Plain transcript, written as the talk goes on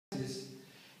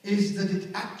is that it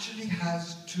actually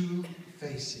has two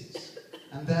faces,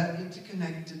 and they're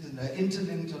interconnected and they're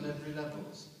interlinked on every level.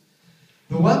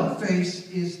 The one face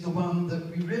is the one that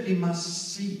we really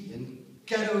must see and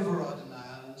get over our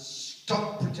denial and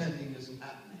stop pretending isn't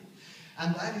happening.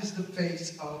 And that is the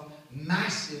face of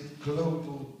massive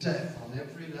global death on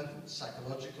every level: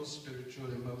 psychological, spiritual,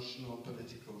 emotional,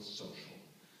 political, social.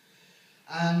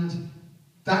 And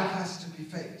that has to be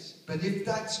faced. But if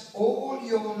that's all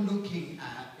you're looking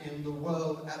at in the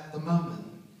world at the moment,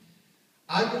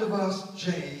 I would have asked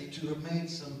Jay to have made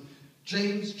some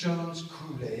James Jones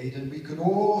Kool-Aid, and we could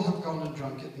all have gone and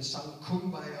drunk it and sung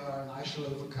Kumbaya and I Shall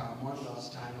Overcome one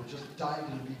last time and just died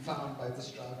and be found by the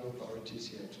Stroud authorities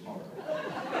here tomorrow.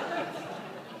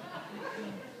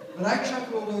 But I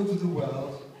travel all over the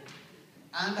world,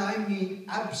 and I meet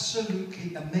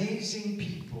absolutely amazing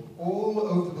people all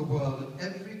over the world of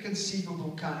every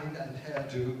conceivable kind and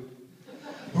hairdo,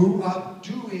 who are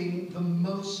doing the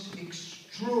most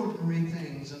extraordinary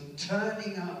things and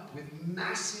turning up with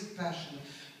massive passion,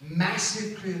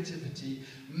 massive creativity,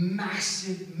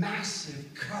 massive, massive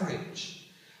courage,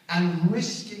 and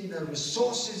risking their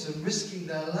resources and risking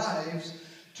their lives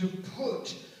to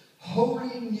put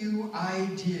wholly new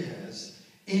ideas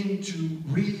into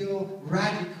real,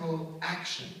 radical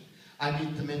action. I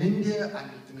meet them in India, I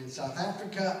meet them in South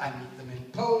Africa, I meet them in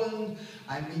Poland,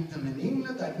 I meet them in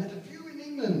England. I've met a few in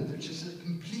England, which has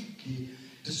completely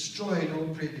destroyed all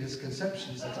previous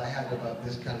conceptions that I had about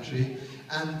this country,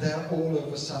 and they're all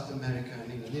over South America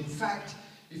and England. In fact,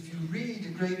 if you read a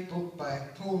great book by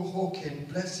Paul Hawken,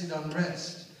 Blessed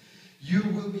Unrest, you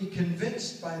will be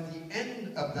convinced by the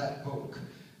end of that book,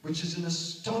 which is an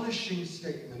astonishing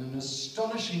statement, an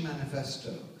astonishing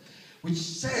manifesto, which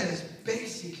says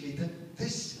basically that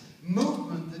this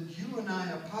movement that you and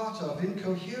I are part of,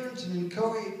 incoherent and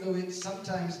inchoate though it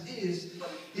sometimes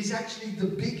is actually the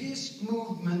biggest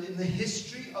movement in the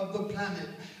history of the planet.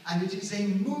 And it is a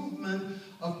movement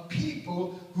of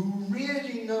people who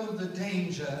really know the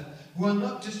danger, who are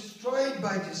not destroyed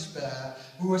by despair,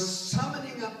 who are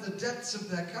summoning up the depths of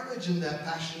their courage and their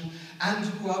passion, and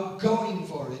who are going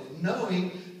for it,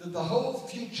 knowing that the whole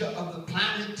future of the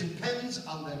planet depends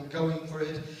on them going for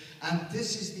it. And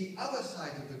this is the other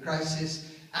side of the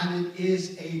crisis, and it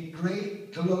is a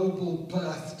great global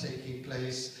birth taking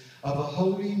place of a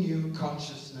wholly new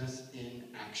consciousness in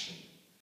action.